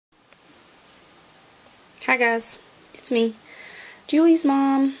Hi guys, it's me, Julie's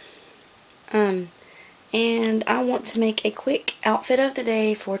mom, and I want to make a quick outfit of the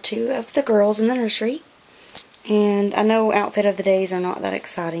day for two of the girls in the nursery. And I know outfit of the days are not that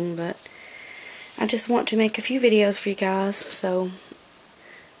exciting, but I just want to make a few videos for you guys,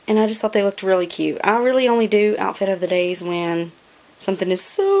 and I just thought they looked really cute. I really only do outfit of the days when something is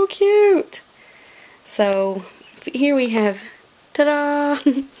so cute. So here we have, ta-da!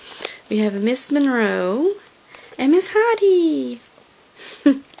 We have Miss Monroe and Miss Heidi.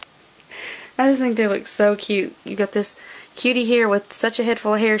 I just think they look so cute. You got this cutie here with such a head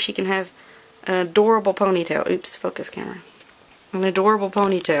full of hair she can have an adorable ponytail. Oops, focus camera. An adorable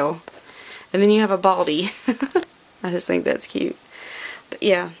ponytail. And then you have a baldy. I just think that's cute. But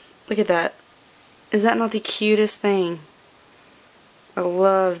yeah, look at that. Is that not the cutest thing? I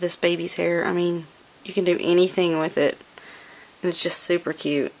love this baby's hair. I mean, you can do anything with it. And it's just super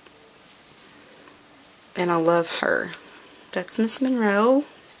cute. And I love her. That's Miss Monroe.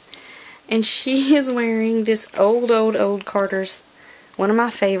 And she is wearing this old Carter's. One of my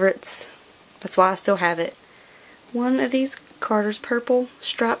favorites. That's why I still have it. One of these Carter's purple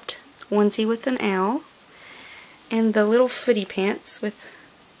striped onesie with an owl. And the little footy pants with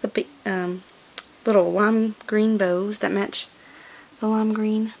the little lime green bows that match the lime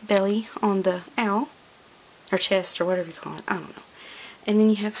green belly on the owl. Or chest, or whatever you call it. I don't know. And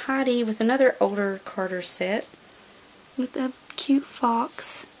then you have Heidi with another older Carter set with a cute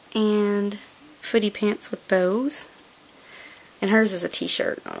fox and footy pants with bows. And hers is a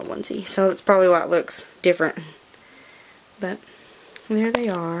t-shirt, not a onesie. So that's probably why it looks different. But there they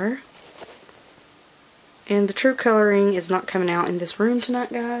are. And the true coloring is not coming out in this room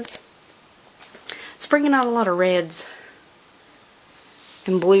tonight, guys. It's bringing out a lot of reds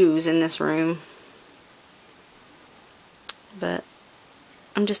and blues in this room. But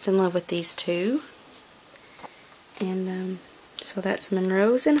I'm just in love with these two. And so that's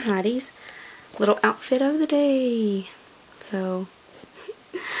Monroe's and Heidi's little outfit of the day. So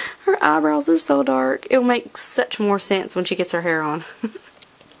her eyebrows are so dark. It'll make such more sense when she gets her hair on.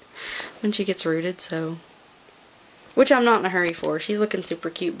 When she gets rooted, so. Which I'm not in a hurry for. She's looking super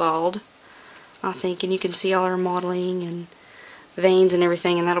cute bald, I think. And you can see all her modeling and veins and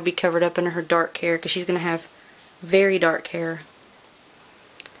everything. And that'll be covered up under her dark hair because she's going to have very dark hair.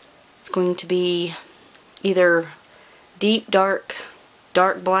 It's going to be either deep dark,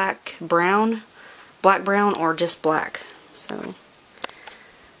 dark black, brown, black brown, or just black. So,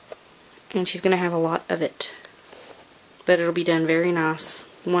 and she's going to have a lot of it. But it'll be done very nice.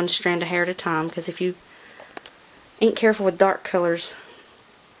 One strand of hair at a time, because if you ain't careful with dark colors,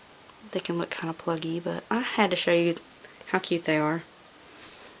 they can look kind of pluggy. But I had to show you how cute they are.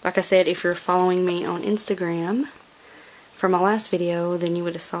 Like I said, if you're following me on Instagram from my last video, then you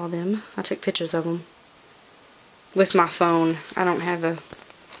would have saw them. I took pictures of them with my phone. I don't have a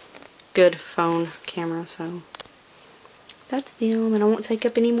good phone camera, so that's them. And I won't take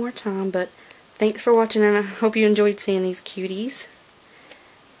up any more time, but thanks for watching, and I hope you enjoyed seeing these cuties.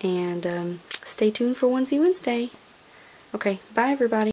 And stay tuned for Onesie Wednesday. Okay, bye everybody.